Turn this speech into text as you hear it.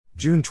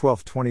June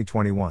 12,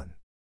 2021.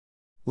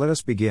 Let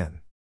us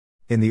begin.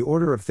 In the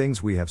order of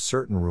things, we have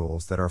certain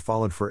rules that are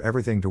followed for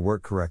everything to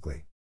work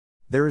correctly.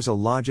 There is a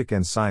logic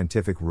and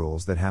scientific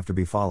rules that have to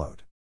be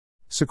followed.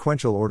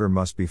 Sequential order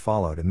must be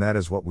followed, and that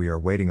is what we are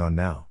waiting on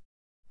now.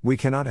 We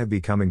cannot have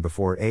B coming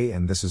before A,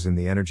 and this is in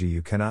the energy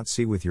you cannot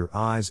see with your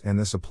eyes, and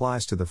this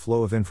applies to the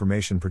flow of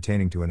information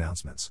pertaining to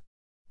announcements.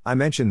 I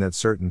mentioned that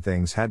certain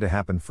things had to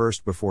happen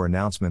first before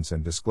announcements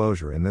and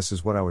disclosure, and this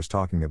is what I was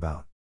talking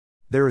about.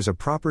 There is a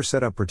proper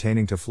setup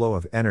pertaining to flow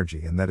of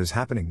energy, and that is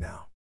happening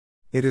now.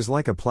 It is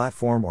like a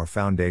platform or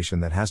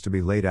foundation that has to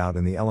be laid out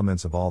in the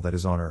elements of all that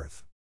is on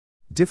earth.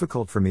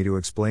 Difficult for me to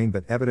explain,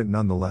 but evident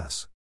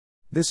nonetheless.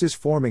 This is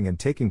forming and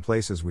taking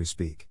place as we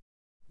speak.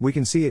 We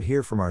can see it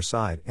here from our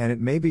side, and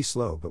it may be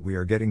slow, but we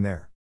are getting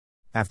there.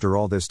 After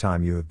all this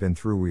time you have been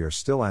through, we are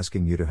still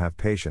asking you to have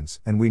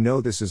patience, and we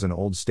know this is an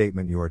old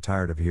statement you are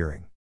tired of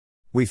hearing.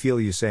 We feel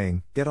you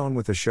saying, "Get on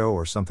with the show,"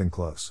 or something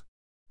close.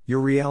 Your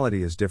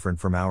reality is different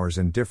from ours,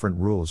 and different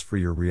rules for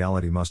your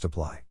reality must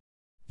apply.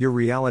 Your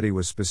reality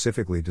was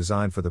specifically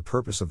designed for the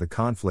purpose of the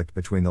conflict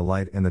between the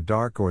light and the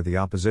dark, or the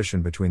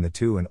opposition between the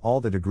two and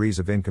all the degrees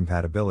of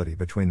incompatibility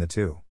between the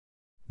two.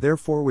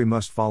 Therefore we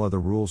must follow the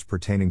rules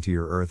pertaining to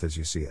your earth as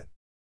you see it.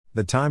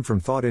 The time from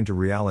thought into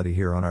reality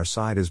here on our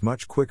side is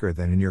much quicker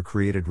than in your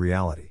created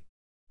reality.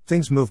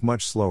 Things move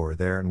much slower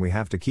there, and we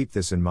have to keep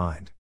this in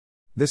mind.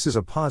 This is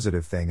a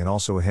positive thing and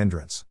also a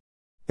hindrance.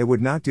 It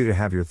would not do to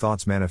have your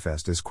thoughts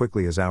manifest as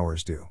quickly as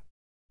ours do.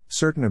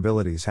 Certain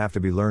abilities have to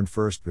be learned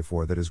first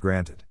before that is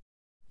granted.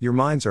 Your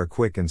minds are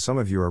quick, and some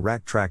of you are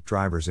rack-track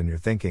drivers in your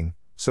thinking,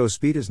 so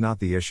speed is not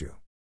the issue.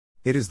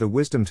 It is the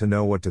wisdom to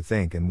know what to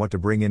think and what to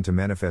bring into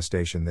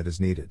manifestation that is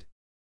needed.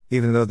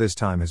 Even though this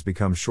time has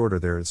become shorter,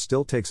 there it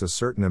still takes a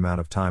certain amount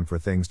of time for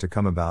things to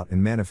come about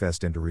and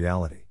manifest into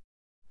reality.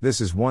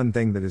 This is one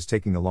thing that is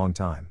taking a long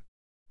time.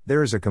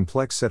 There is a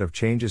complex set of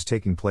changes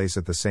taking place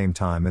at the same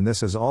time, and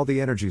this has all the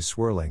energies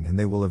swirling, and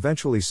they will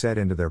eventually set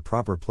into their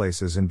proper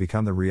places and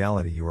become the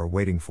reality you are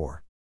waiting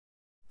for.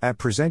 At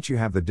present you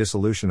have the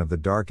dissolution of the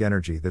dark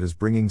energy that is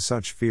bringing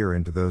such fear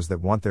into those that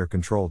want their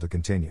control to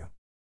continue.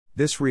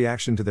 This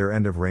reaction to their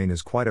end of reign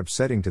is quite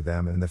upsetting to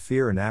them, and the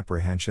fear and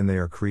apprehension they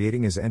are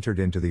creating is entered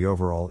into the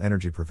overall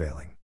energy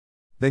prevailing.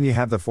 Then you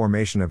have the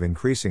formation of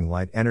increasing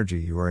light energy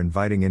you are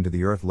inviting into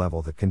the earth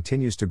level that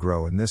continues to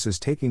grow, and this is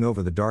taking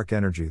over the dark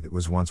energy that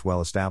was once well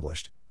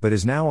established, but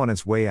is now on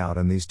its way out,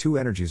 and these two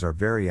energies are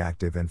very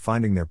active and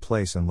finding their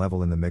place and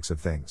level in the mix of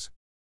things.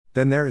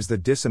 Then there is the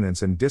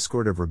dissonance and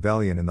discord of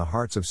rebellion in the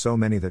hearts of so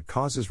many that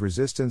causes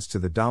resistance to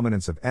the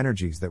dominance of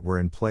energies that were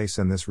in place,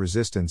 and this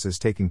resistance is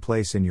taking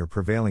place in your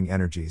prevailing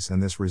energies,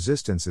 and this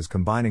resistance is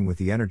combining with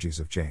the energies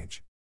of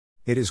change.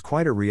 It is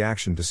quite a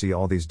reaction to see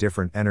all these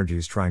different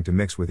energies trying to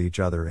mix with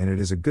each other, and it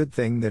is a good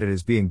thing that it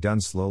is being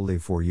done slowly,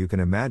 for you can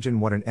imagine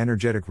what an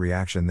energetic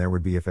reaction there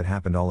would be if it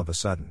happened all of a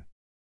sudden.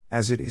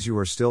 As it is, you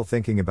are still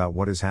thinking about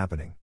what is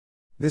happening.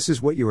 This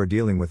is what you are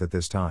dealing with at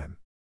this time.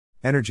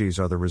 Energies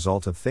are the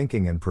result of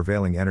thinking, and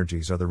prevailing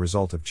energies are the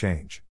result of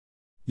change.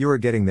 You are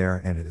getting there,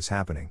 and it is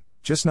happening,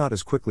 just not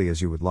as quickly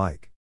as you would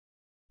like.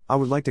 I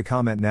would like to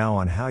comment now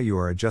on how you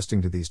are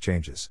adjusting to these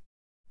changes.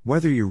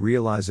 Whether you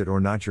realize it or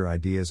not, your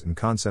ideas and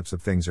concepts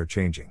of things are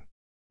changing.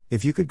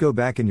 If you could go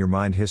back in your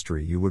mind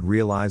history, you would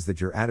realize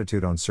that your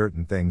attitude on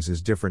certain things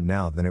is different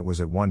now than it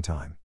was at one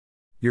time.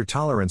 Your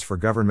tolerance for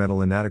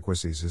governmental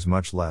inadequacies is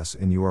much less,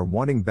 and you are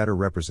wanting better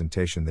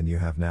representation than you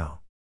have now.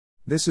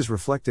 This is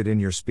reflected in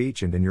your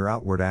speech and in your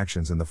outward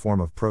actions in the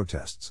form of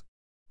protests.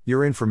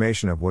 Your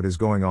information of what is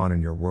going on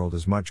in your world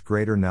is much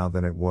greater now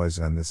than it was,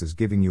 and this is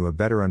giving you a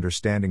better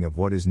understanding of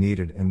what is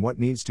needed and what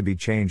needs to be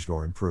changed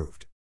or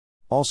improved.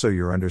 Also,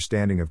 your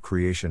understanding of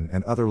creation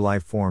and other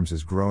life forms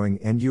is growing,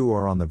 and you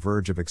are on the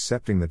verge of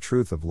accepting the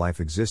truth of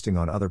life existing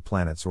on other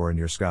planets or in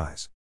your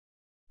skies.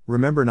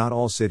 Remember, not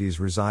all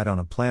cities reside on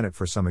a planet,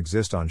 for some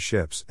exist on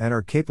ships and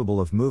are capable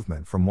of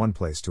movement from one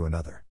place to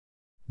another.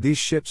 These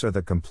ships are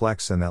that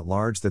complex and that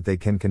large that they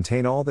can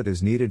contain all that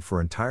is needed for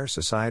entire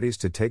societies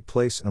to take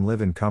place and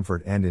live in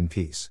comfort and in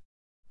peace.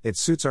 It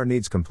suits our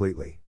needs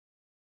completely.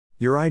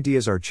 Your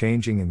ideas are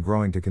changing and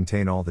growing to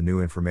contain all the new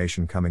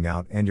information coming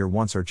out, and your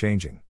wants are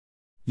changing.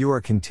 You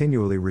are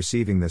continually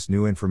receiving this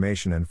new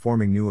information and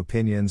forming new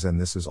opinions, and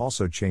this is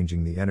also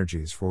changing the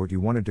energies, for what you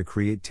wanted to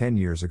create 10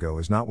 years ago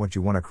is not what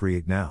you want to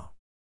create now.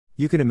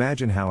 You can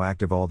imagine how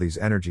active all these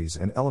energies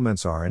and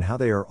elements are, and how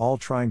they are all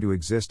trying to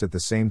exist at the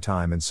same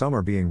time, and some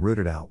are being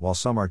rooted out while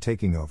some are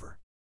taking over.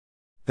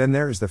 Then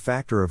there is the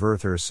factor of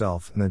Earth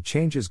herself and the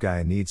changes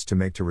Gaia needs to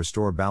make to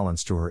restore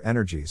balance to her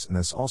energies, and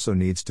this also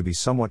needs to be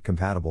somewhat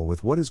compatible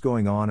with what is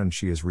going on, and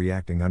she is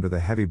reacting under the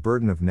heavy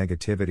burden of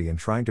negativity and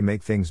trying to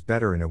make things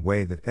better in a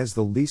way that is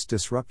the least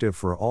disruptive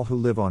for all who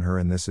live on her,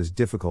 and this is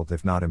difficult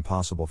if not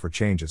impossible, for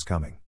change is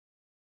coming.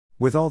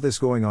 With all this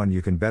going on,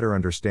 you can better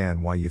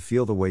understand why you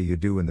feel the way you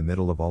do in the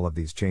middle of all of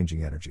these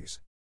changing energies.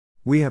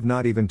 We have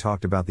not even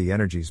talked about the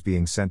energies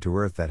being sent to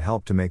Earth that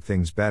help to make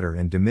things better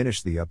and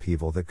diminish the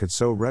upheaval that could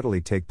so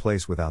readily take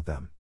place without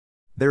them.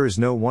 There is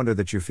no wonder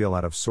that you feel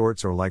out of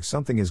sorts or like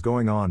something is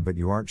going on but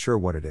you aren't sure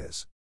what it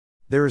is.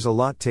 There is a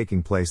lot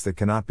taking place that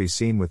cannot be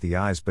seen with the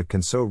eyes but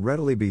can so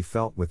readily be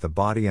felt with the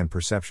body and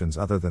perceptions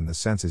other than the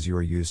senses you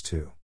are used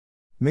to.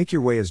 Make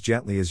your way as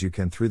gently as you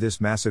can through this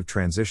massive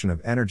transition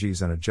of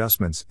energies and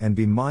adjustments, and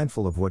be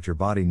mindful of what your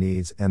body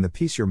needs and the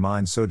peace your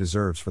mind so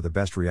deserves for the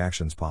best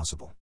reactions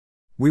possible.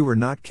 We were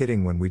not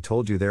kidding when we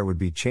told you there would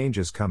be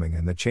changes coming,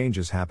 and the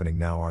changes happening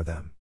now are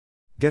them.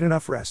 Get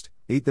enough rest,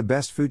 eat the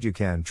best food you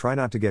can, try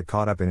not to get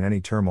caught up in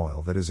any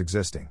turmoil that is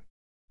existing.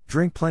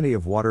 Drink plenty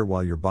of water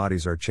while your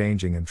bodies are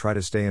changing, and try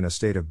to stay in a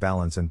state of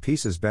balance and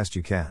peace as best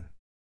you can.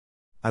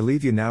 I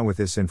leave you now with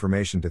this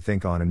information to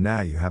think on, and now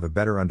you have a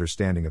better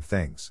understanding of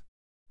things.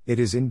 It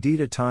is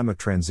indeed a time of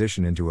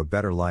transition into a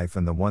better life,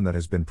 and the one that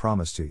has been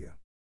promised to you.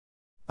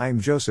 I am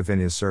Joseph in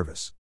his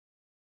service.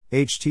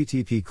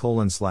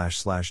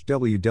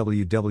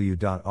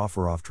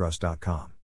 http://www.offerofftrust.com